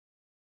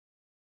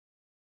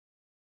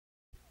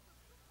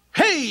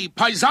Hey,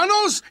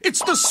 paisanos, it's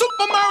the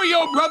Super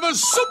Mario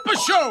Brothers Super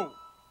Show!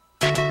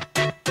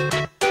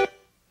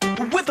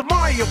 With the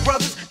Mario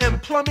Brothers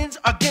and plumbing's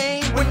a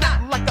game. We're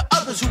not like the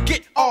others who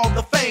get all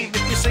the fame.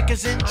 If your sink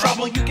is in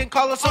trouble, you can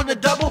call us on the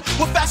double.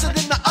 We're faster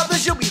than the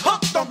others, you'll be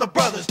hooked on the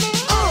brothers.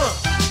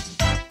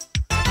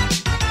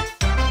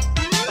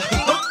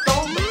 Hooked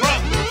on the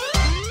brothers.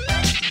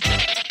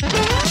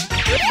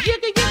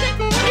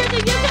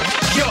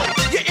 Yo,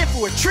 you're in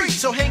for a treat,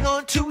 so hang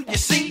on to your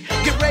seat.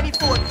 Get ready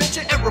for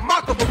adventure and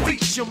remarkable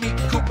feats. You'll meet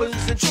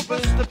Koopas and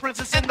Troopers, the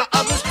princess and the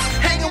others.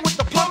 Hanging with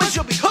the plumbers,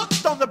 you'll be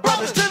hooked on the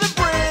brothers. To the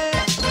bridge.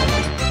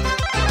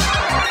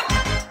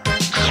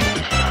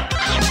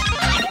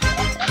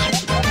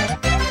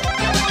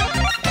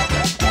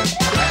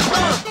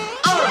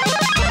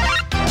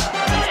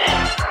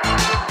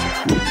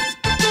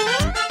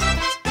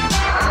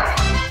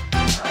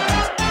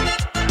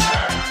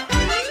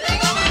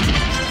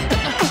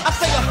 I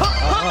say a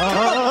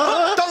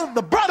hooked on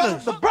the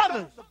brothers. The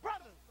brothers.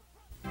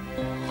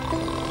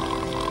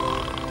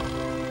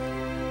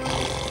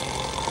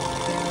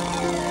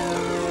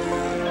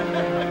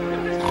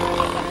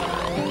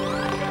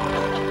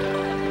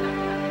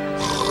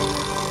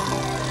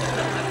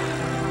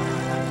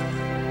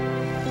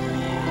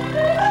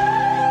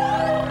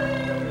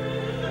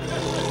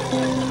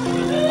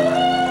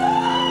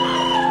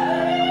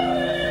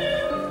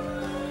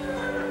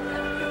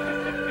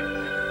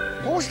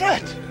 What was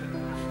that?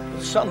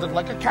 It sounded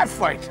like a cat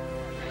fight.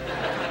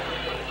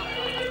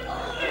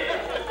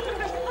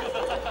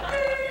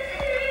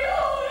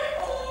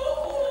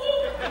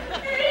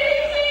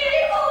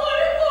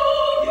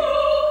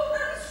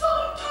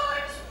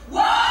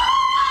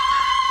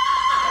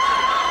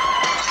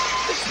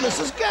 It's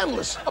Mrs.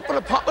 Gammliss up in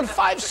apartment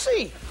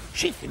 5C.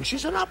 She thinks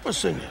she's an opera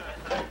singer.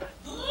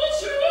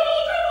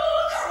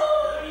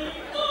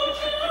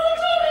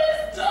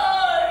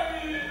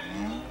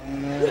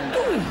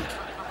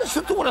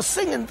 Listen to what a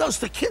singing does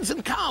to kids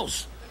and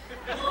cows.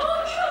 She's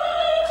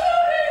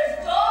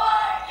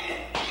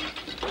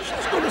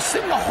going to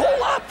sing the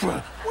whole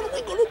opera. What are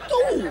we going to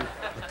do?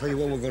 I'll tell you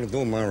what we're going to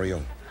do,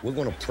 Mario. We're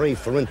going to pray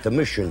for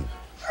intermission.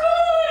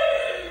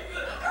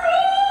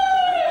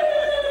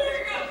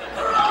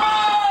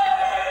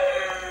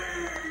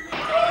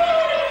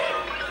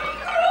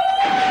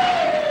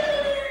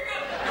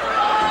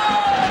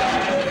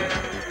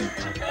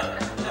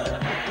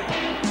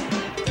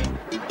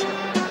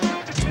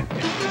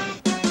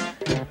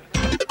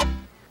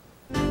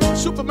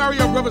 Super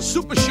Mario Brothers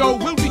Super Show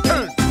will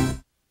return.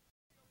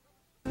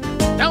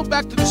 Now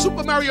back to the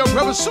Super Mario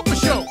Brothers Super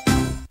Show.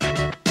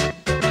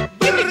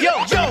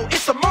 Yo,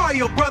 it's the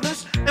Mario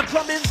Brothers, and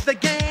plumbing's the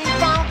game.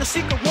 Found the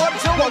secret water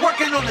zone while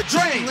working on the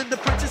drain. Lend the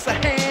princess a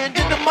hand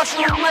in the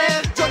mushroom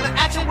land. Join the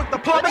action with the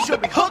plumbers, you'll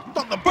be hooked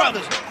on the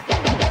brothers.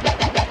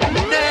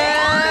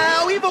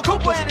 Now, evil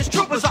Koopa and his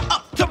troopers are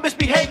up to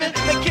misbehaving.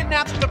 They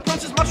kidnapped the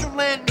princess, mushroom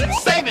land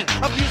needs saving.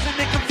 Abusing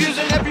and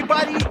confusing,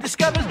 everybody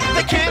discovers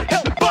they can't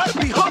help but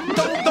be hooked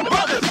on the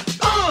brothers.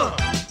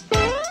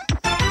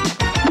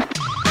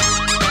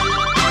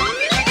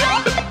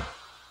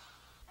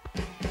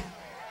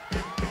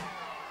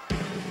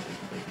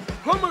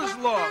 Plumber's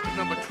Log,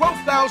 number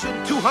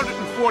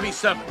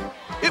 12,247.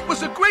 It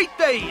was a great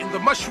day in the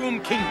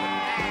Mushroom Kingdom.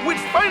 We'd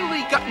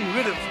finally gotten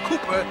rid of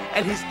Koopa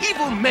and his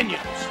evil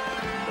minions.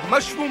 The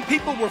Mushroom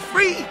people were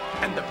free,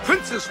 and the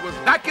princess was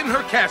back in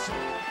her castle.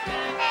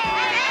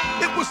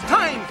 It was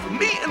time for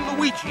me and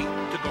Luigi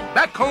to go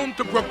back home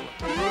to Brooklyn.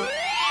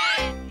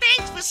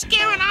 Thanks for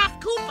scaring off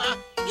Koopa.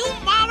 You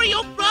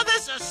Mario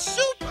Brothers are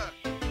super.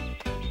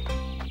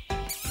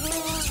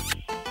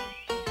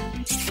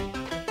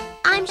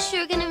 I'm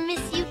sure gonna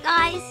miss you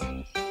guys.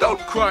 Don't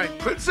cry,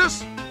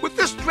 princess. With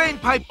this drain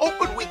pipe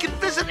open, we can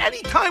visit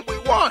any time we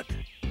want.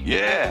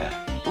 Yeah,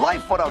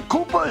 life without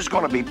Koopa is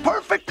gonna be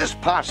perfect as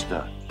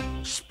pasta.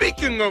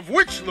 Speaking of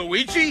which,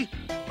 Luigi,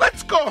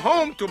 let's go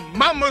home to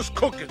Mama's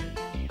cooking.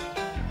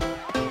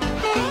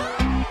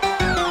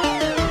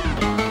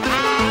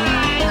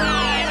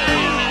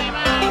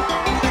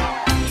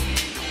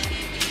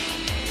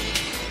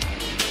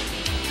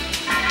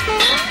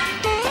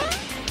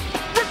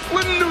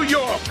 Brooklyn, New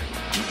York,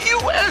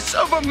 U.S.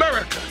 of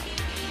America.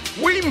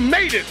 We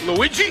made it,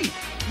 Luigi.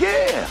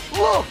 Yeah,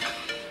 look,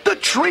 the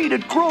tree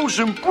that grows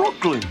in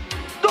Brooklyn,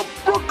 the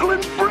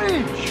Brooklyn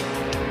Bridge.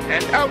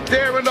 And out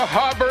there in the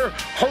harbor,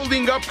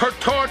 holding up her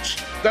torch,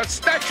 the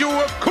statue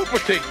of Koopa.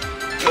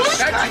 The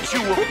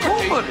statue of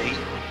Koopa?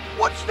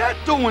 What's that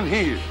doing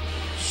here?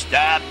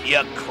 Stop,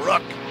 you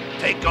crook.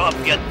 Take off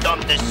your dumb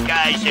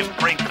disguise and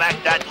bring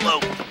back that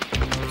loot.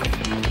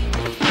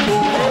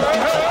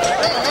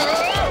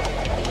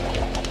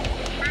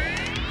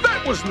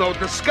 That was no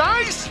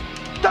disguise.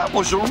 That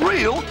was a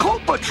real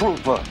Koopa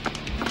Trooper.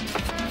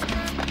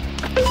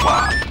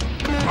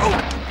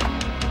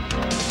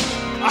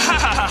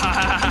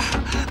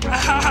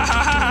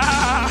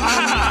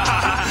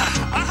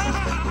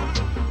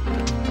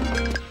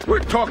 We're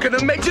talking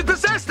a major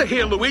disaster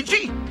here,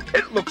 Luigi.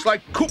 It looks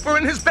like Koopa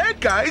and his bad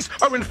guys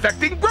are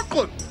infecting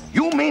Brooklyn.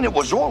 You mean it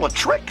was all a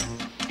trick?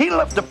 He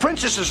left the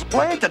princess's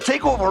land to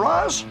take over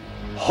ours?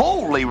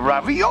 Holy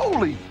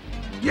ravioli!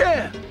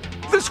 Yeah,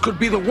 this could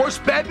be the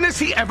worst badness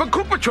he ever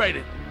Koopa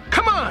traded.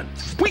 Come on,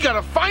 we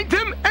gotta find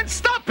him and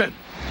stop him.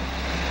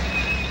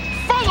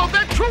 Follow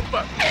that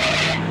trooper.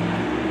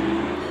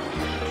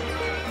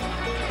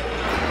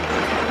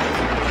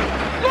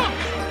 Look,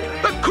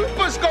 the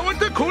Koopa's going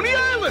to Coney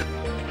Island.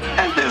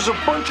 And there's a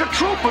bunch of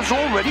troopers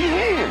already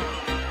here.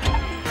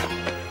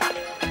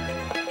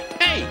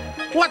 Hey,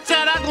 what's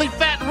that ugly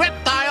fat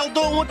reptile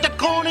doing with the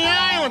Coney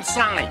Island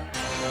sign?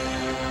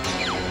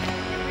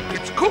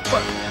 It's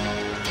Koopa.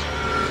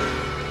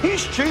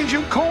 He's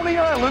changing Coney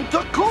Island to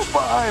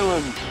Koopa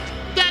Island.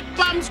 That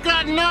bum's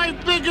got an eye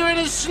bigger than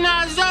his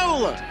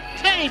snazzola.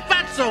 Hey,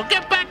 Fatso,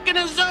 get back in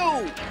the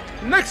zoo.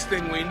 Next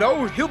thing we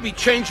know, he'll be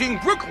changing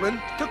Brooklyn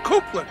to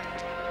Coupland.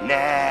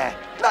 Nah,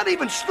 not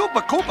even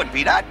Stupid Koopa'd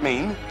be that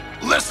mean.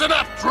 Listen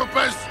up,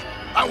 troopers.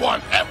 I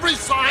want every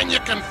sign you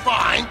can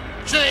find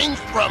changed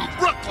from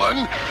Brooklyn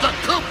to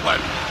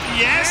Coupland.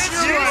 Yes,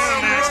 Your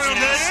Honor.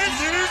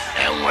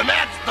 And when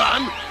that's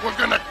done, we're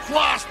gonna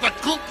cross the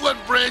Coupland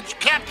Bridge,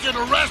 capture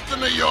the rest of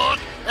New York,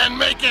 and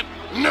make it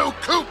New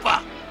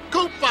Koopa.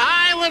 Koopa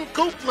Island,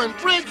 Coupland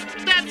Bridge,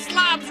 that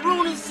slob's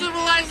ruining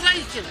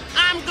civilization.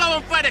 I'm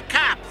going for the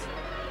cops.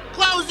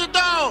 Close the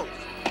doors.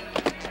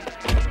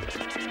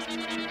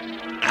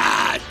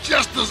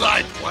 Just as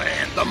I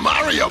planned, the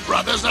Mario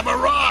brothers have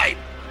arrived.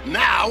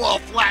 Now I'll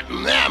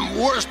flatten them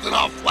worse than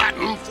I'll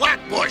flatten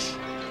Flatbush.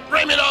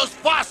 Bring me those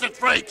faucet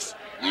freaks,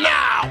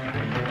 now!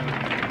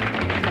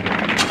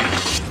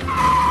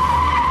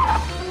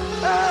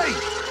 Hey,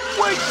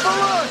 wait for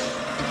us!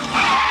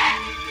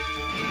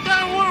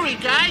 Don't worry,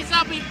 guys.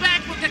 I'll be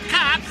back with the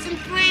cops in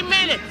 3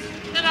 minutes.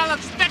 Then I'll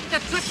expect a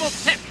triple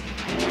tip.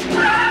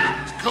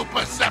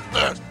 Koopa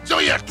Scepter,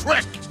 do your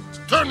trick!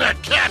 Turn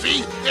that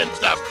cabbie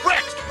into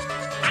brick!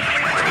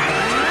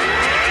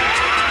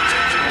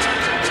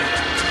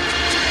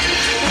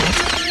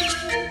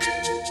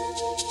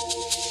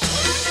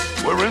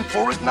 We're in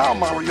for it now,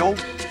 Mario.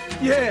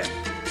 Yeah,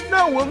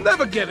 now we'll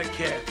never get a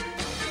cab.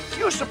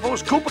 You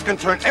suppose Koopa can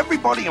turn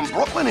everybody in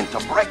Brooklyn into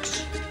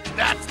bricks?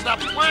 That's the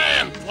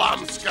plan,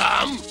 plum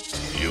scum!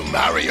 You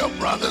Mario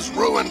brothers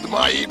ruined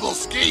my evil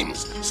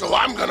schemes, so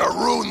I'm gonna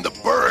ruin the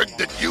bird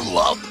that you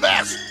love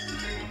best.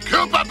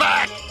 Koopa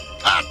back!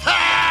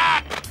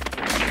 Attack!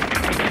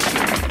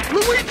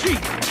 Luigi,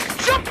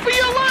 jump for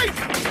your life!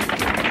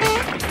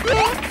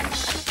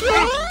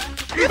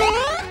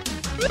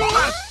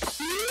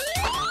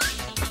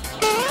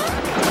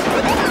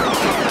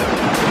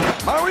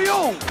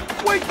 Mario,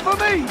 wait for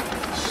me!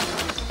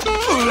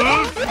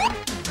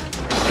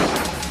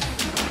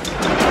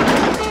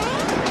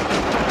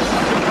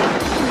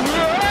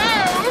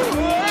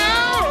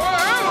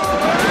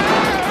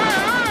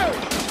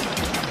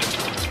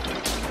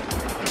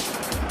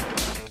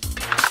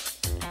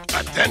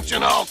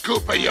 Attention all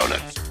Koopa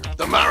units.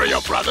 The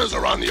Mario brothers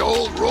are on the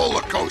old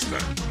roller coaster.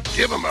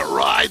 Give them a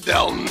ride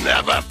they'll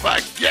never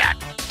forget.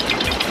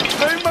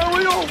 Hey,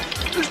 Mario,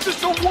 is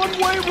this a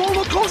one-way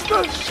roller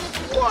coaster?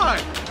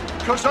 Why?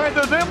 Because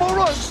either them or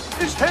us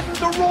is heading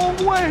the wrong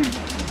way.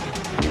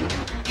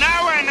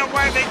 Now I know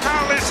why they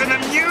call this an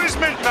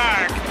amusement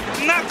park.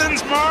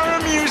 Nothing's more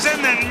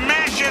amusing than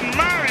mashing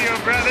Mario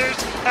brothers.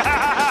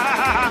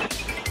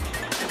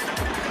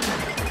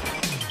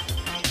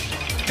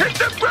 Hit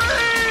the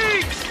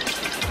brakes!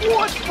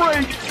 What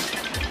brakes?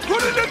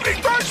 Put it in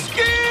reverse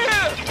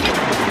gear!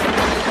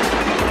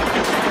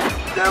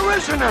 There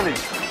isn't any.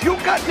 You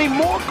got any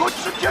more good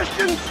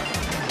suggestions?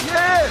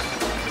 Yeah!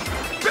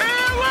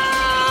 Bail out!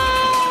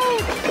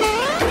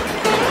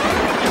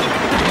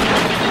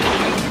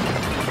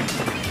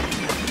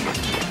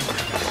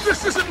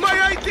 This isn't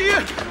my idea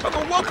of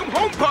a welcome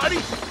home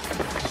party.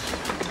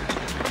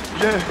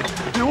 Yeah,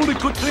 the only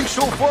good thing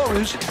so far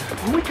is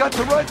we got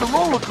to ride the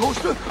roller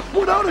coaster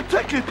without a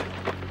ticket.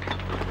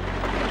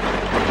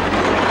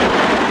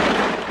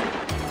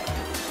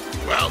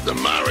 Well, the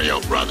Mario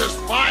brothers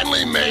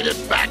finally made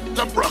it back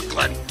to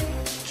Brooklyn.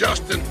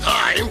 Just in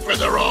time for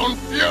their own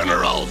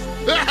funerals.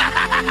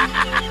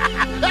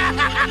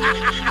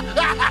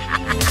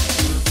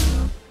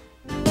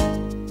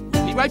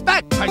 Be right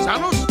back,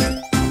 paisanos.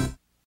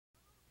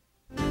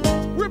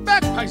 We're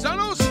back,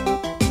 paisanos.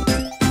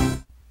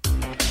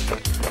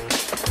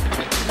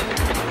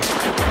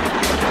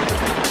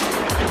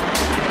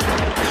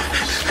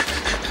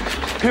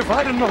 If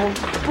I'd have known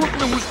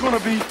Brooklyn was going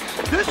to be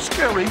this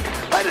scary,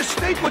 I'd have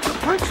stayed with the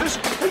princess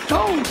and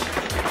Toad.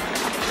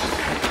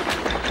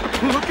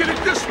 Look at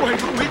it this way,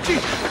 Luigi.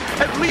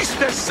 At least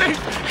they're safe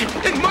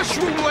in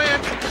Mushroom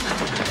Land.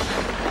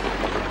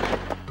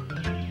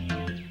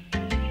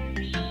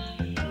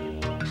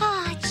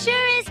 Ah, it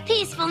sure is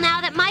peaceful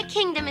now that my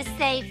kingdom is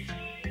safe.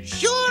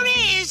 Sure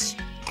is.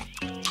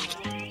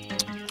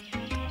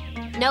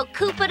 No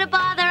Koopa to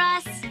bother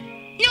us.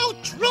 No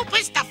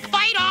troopers to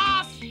fight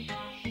off.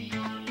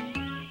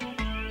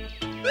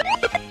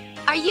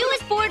 Are you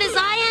as bored as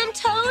I am,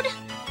 Toad?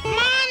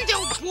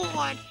 Mondo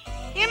bored.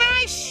 And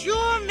I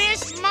sure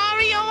miss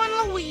Mario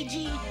and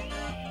Luigi.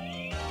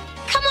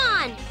 Come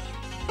on,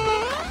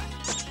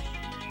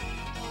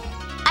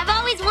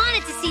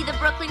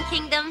 Brooklyn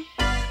Kingdom.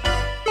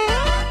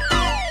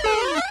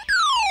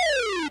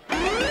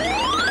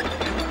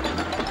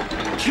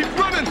 Keep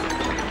running!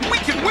 We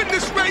can win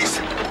this race!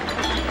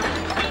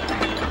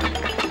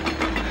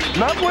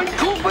 Not when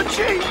Koopa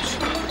cheats.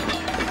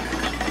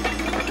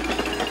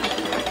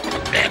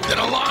 End of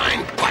the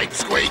line, pipe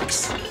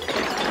squeaks.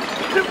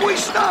 If we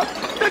stop,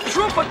 the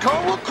trooper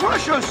car will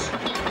crush us.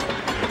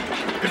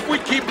 If we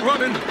keep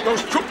running,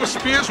 those trooper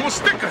spears will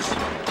stick us.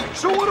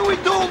 So what do we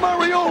do,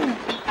 Mario?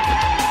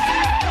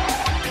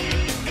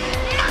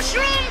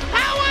 Mushroom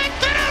power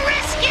to the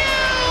rescue!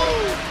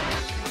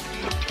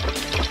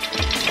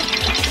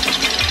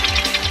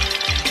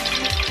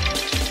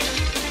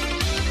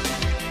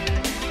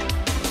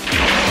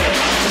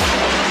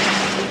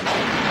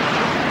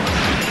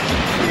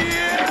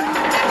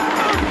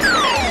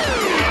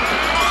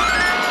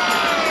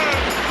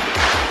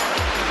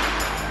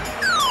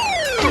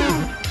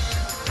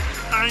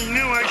 I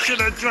knew I should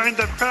have joined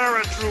the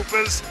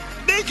paratroopers.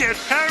 They get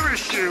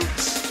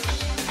parachutes.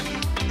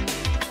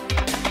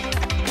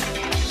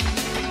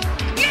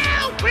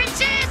 Now,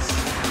 princess!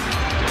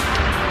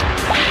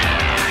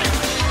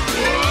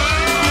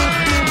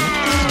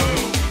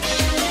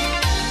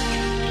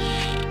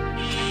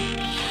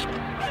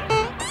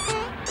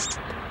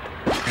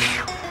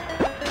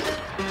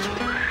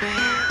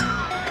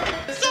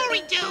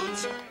 Sorry,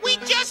 dudes. We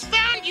just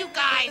found you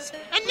guys,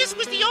 and this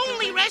was the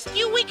only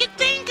rescue we could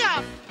think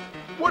of.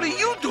 What are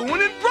you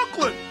doing in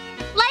Brooklyn?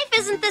 Life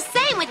isn't the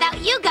same without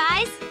you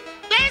guys.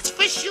 That's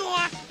for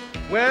sure.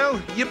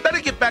 Well, you better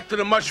get back to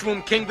the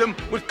Mushroom Kingdom.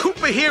 With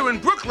Koopa here in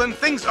Brooklyn,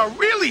 things are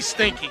really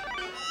stinky.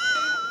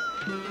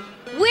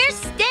 We're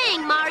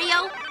staying,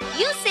 Mario.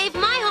 You saved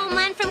my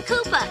homeland from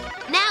Koopa.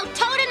 Now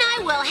Toad and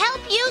I will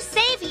help you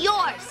save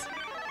yours.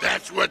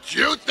 That's what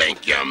you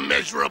think, you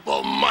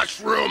miserable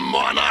mushroom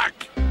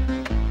monarch.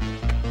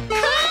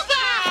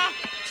 Koopa!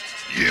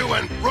 You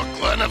and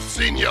Brooklyn have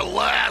seen your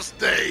last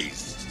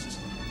days.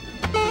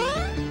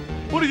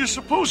 What do you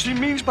suppose he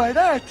means by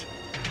that?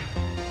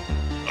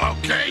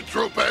 Okay,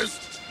 troopers,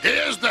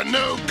 here's the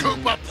new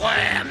Koopa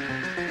plan.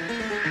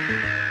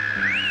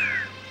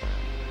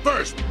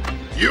 First,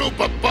 you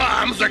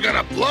bombs are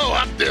gonna blow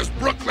up this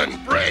Brooklyn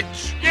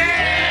bridge. The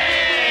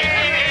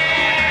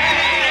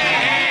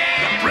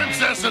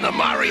princess and the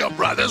Mario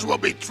brothers will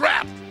be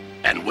trapped,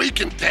 and we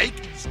can take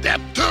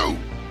step 2.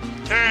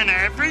 Turn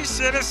every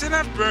citizen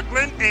of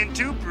Brooklyn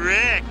into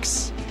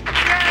bricks.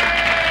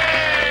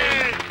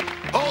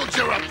 Hold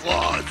your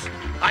applause.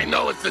 I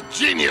know it's a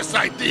genius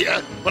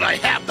idea, but I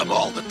have them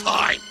all the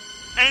time.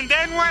 And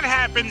then what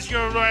happens,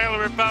 your royal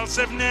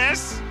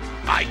repulsiveness?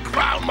 I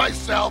crown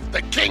myself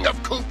the king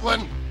of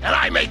Koopland, and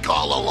I make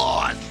all the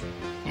laws.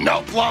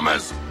 No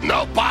plumbers,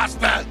 no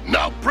pasta,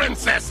 no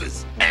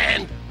princesses,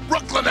 and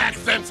Brooklyn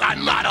accents are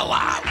not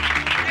allowed.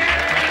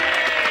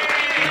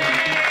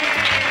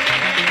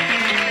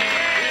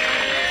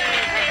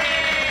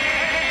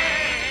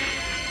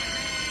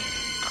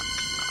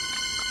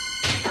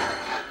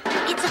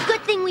 It's a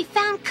good thing we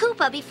found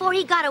Koopa before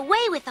he got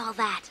away with all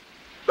that.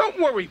 Don't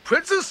worry,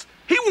 Princess.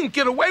 He won't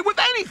get away with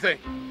anything.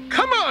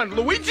 Come on,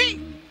 Luigi.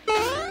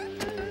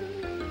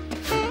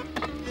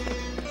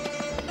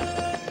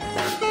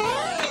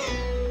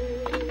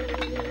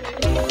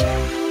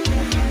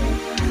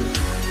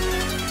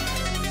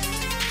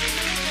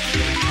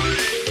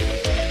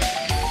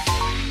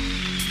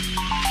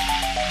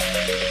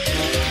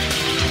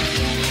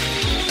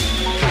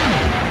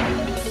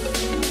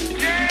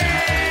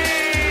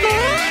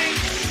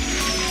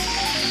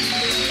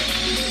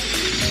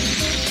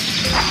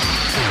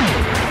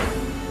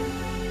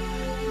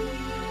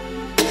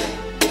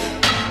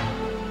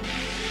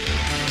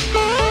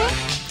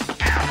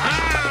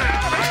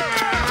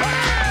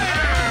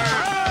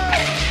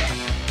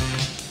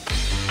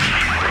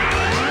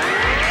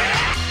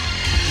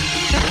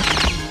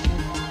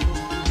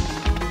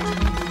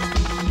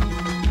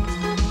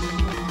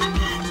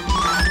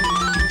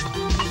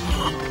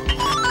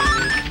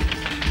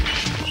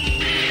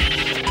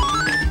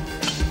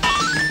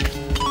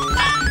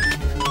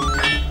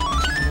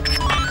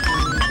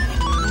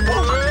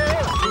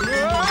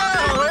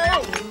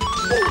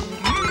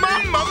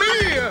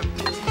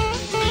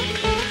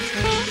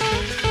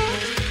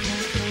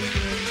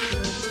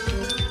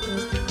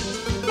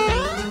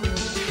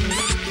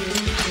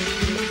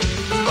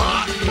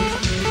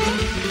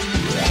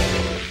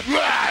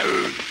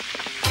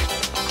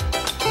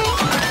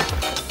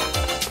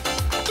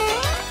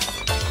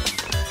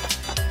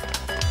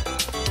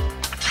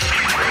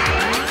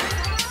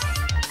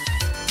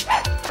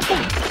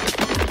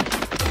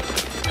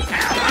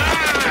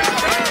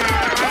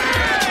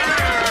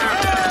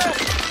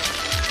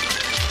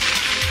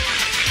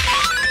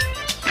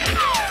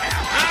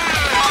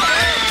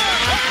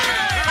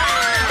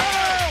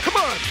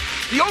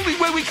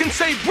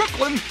 Save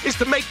Brooklyn is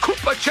to make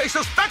Koopa chase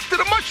us back to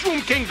the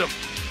Mushroom Kingdom.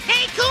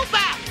 Hey,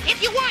 Koopa!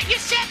 If you want your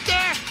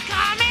scepter,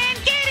 come and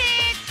get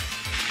it!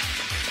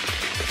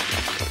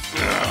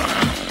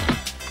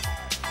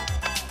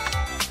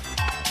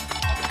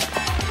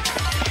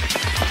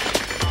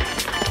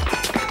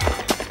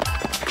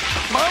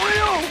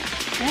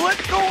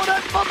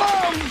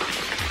 Ba-bum!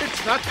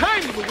 It's not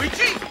time,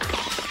 Luigi.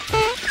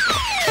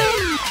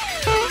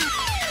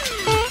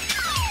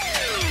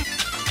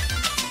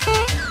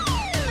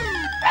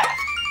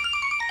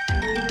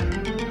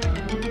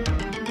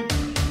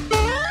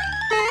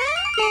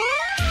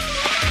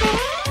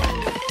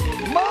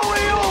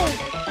 Mario,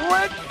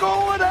 let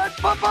go of that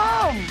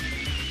ba-bum!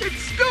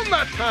 It's still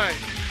not time.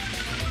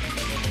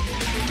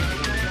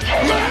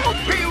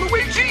 Okay,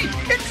 Luigi,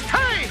 it's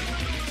time.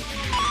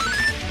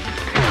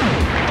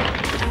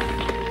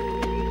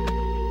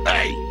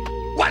 Hey,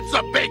 what's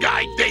the big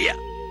idea?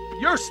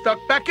 You're stuck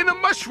back in the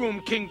Mushroom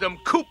Kingdom,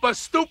 Koopa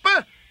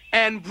Stoopa,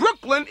 and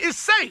Brooklyn is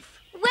safe.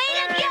 Way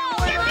to go,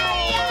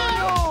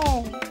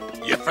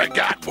 Mario! You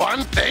forgot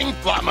one thing,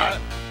 Plumber.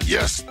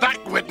 You're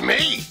stuck with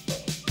me.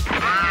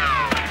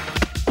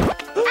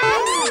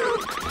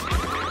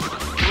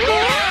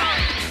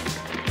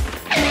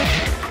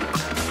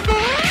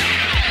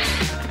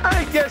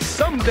 I guess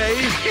some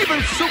days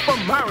even Super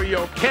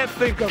Mario can't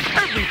think of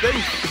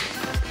everything.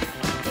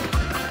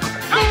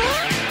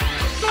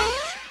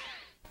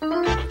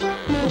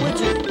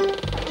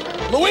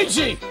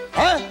 Luigi!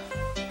 Huh?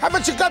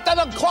 Haven't you got that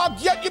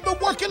unclogged yet? You've been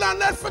working on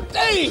that for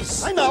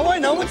days! I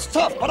know. It's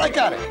tough, but I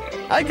got it.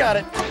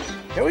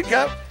 Here we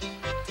go.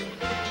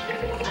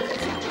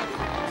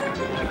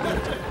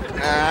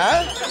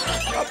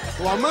 A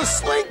plumber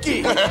slinky.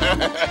 Is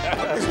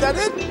that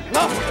it?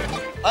 No,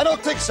 I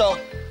don't think so,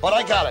 but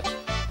I got it.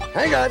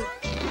 Hang on.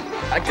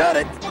 I got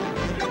it.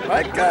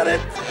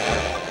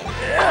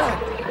 Yeah.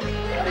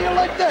 How do you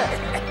like that?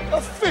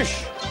 A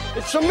fish.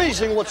 It's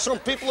amazing what some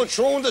people are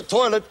throwing in the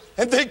toilet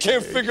and they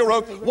can't figure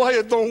out why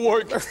it don't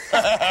work. How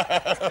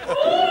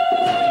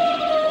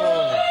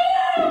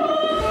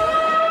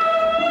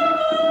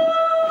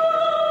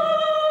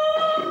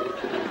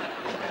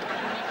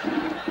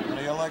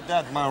do you like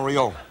that,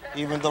 Mario?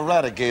 Even the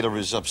Radigator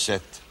is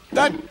upset.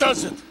 That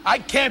does it. I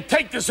can't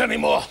take this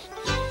anymore.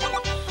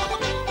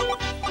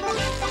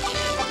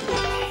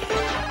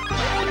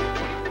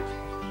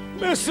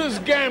 Mrs.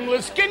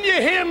 Gammliss, can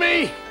you hear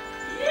me?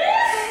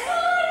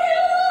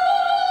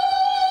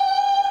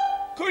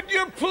 Could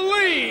you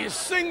please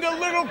sing a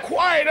little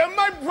quieter?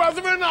 My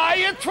brother and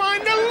I are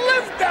trying to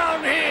live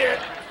down here.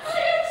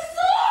 I'm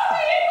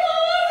sorry,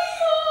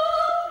 Mario.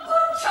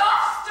 Good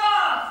job,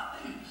 stuff.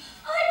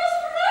 I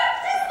must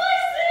practice my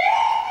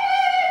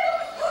singing.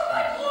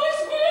 My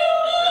voice will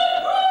not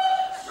grow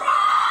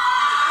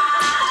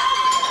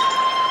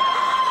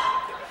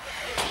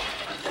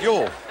strong. Yo,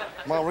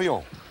 Mario,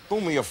 do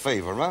me a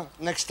favor, huh?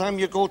 Next time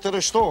you go to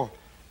the store,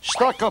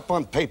 stock up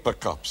on paper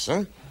cups,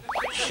 huh?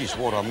 She's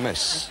what a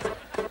mess.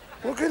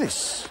 Look at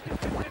this.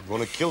 I'm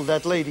gonna kill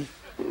that lady.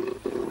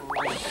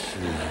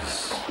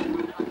 Jeez.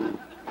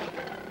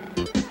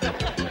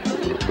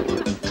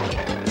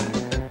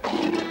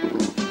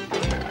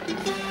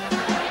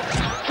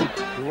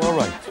 You all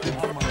right?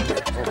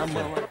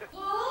 Okay.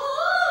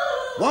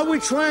 While we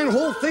try and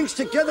hold things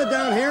together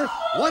down here,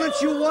 why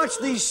don't you watch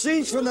these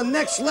scenes from the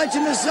next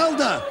Legend of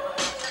Zelda?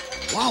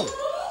 Wow.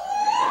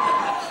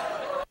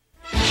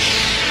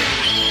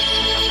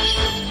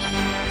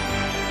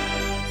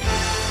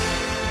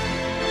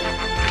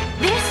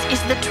 This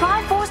is the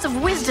Triforce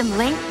of Wisdom,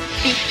 Link.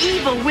 The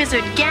evil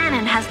wizard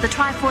Ganon has the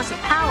Triforce of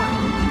Power.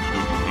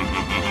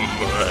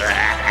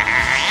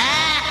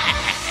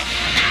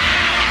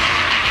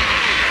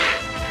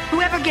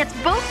 Whoever gets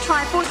both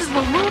Triforces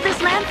will rule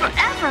this land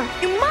forever.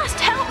 You must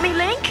help me,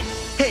 Link.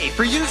 Hey,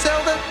 for you,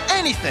 Zelda,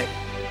 anything.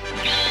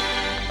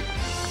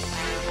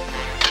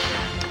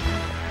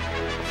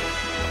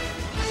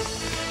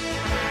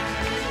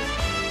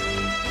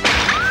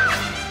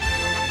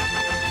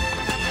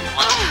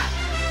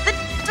 The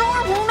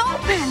door won't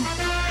open.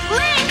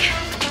 Link,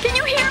 can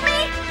you hear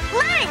me?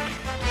 Link!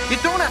 You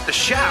don't have to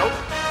shout.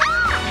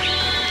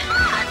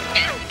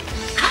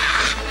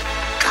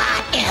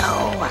 Got you.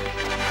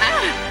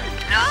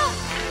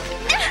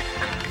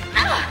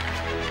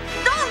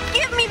 Don't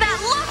give me that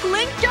look,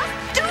 Link. Just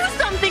do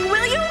something,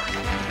 will you?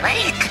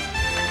 Link,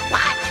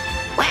 what?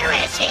 Where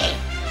is he?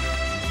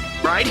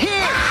 Right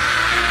here.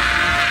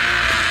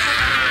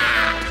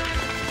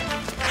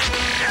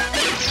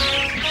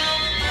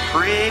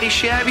 Pretty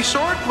shabby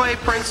swordplay,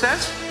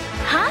 Princess.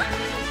 Huh?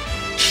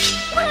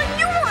 Well,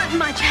 you want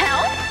much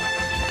help?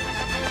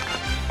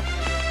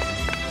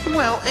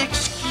 Well,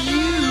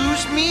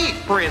 excuse me,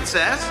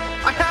 Princess.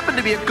 I happen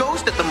to be a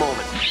ghost at the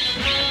moment.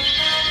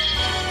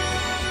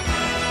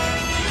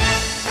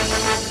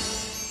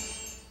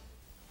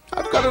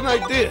 I've got an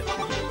idea.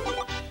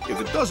 If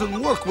it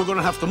doesn't work, we're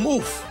gonna have to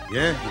move.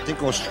 Yeah, you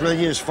think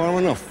Australia is far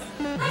enough?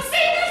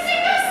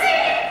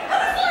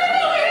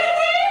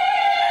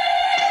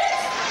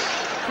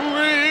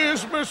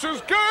 Please,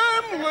 Mrs.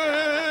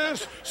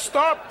 Gammliss,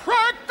 stop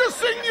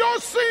practicing your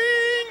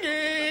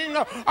singing.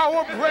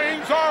 Our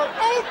brains are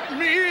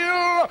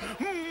oatmeal,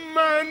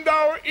 and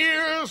our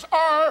ears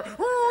are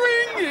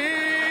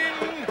ringing.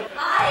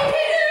 I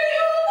hear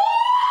you,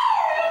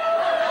 Mario.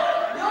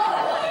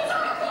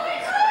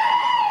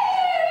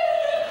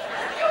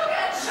 You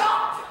get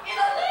chopped in a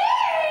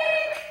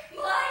leg,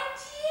 my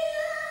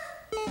dear.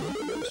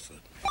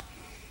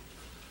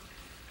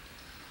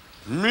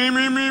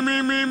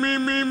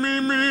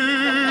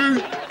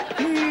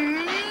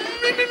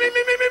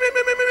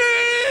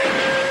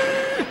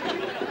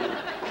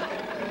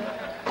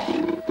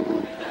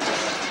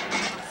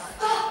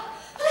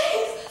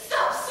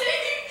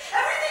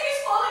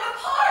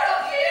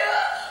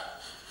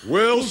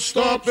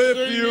 stop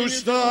if you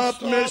stop,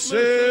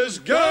 Mrs.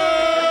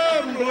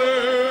 Gammliss.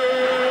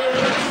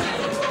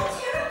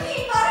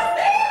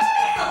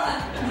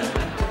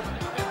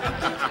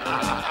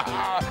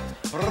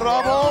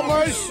 Bravo,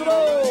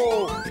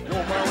 maestro!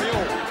 Yo, Mario.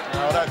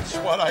 Now that's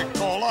what I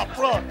call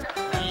opera.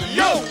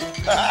 Yo!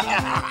 I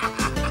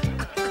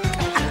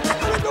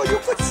didn't know you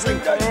could sing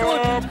that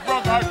good.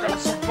 Brother, I got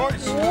some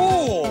voice.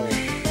 Oh!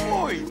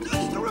 Boy,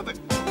 that's terrific.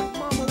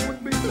 Mama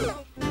would be good.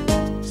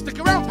 Stick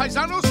around,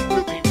 paisanos.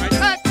 We'll be right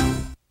back.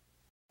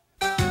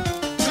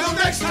 Till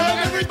next time,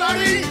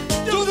 everybody,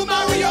 do the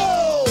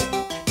Mario!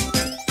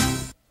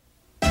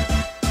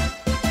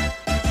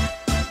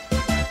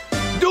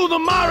 Do the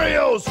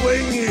Mario!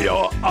 Swing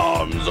your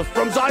arms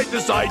from side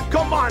to side.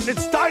 Come on,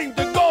 it's time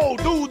to go.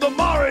 Do the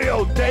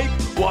Mario. Take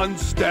one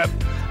step,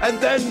 and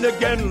then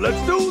again.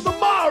 Let's do the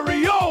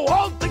Mario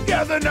all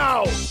together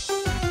now.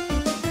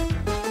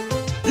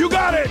 You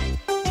got it.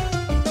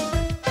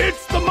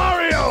 It's the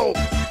Mario.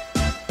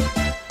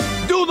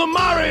 Do the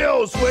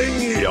Mario.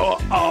 Swing your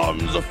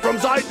arms from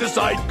side to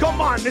side.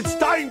 Come on, it's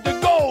time to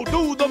go.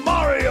 Do the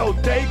Mario.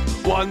 Take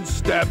one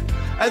step,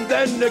 and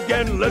then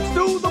again. Let's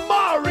do the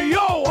Mario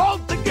all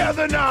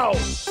together now.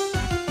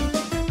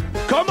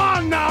 Come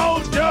on now,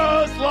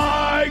 just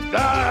like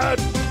that.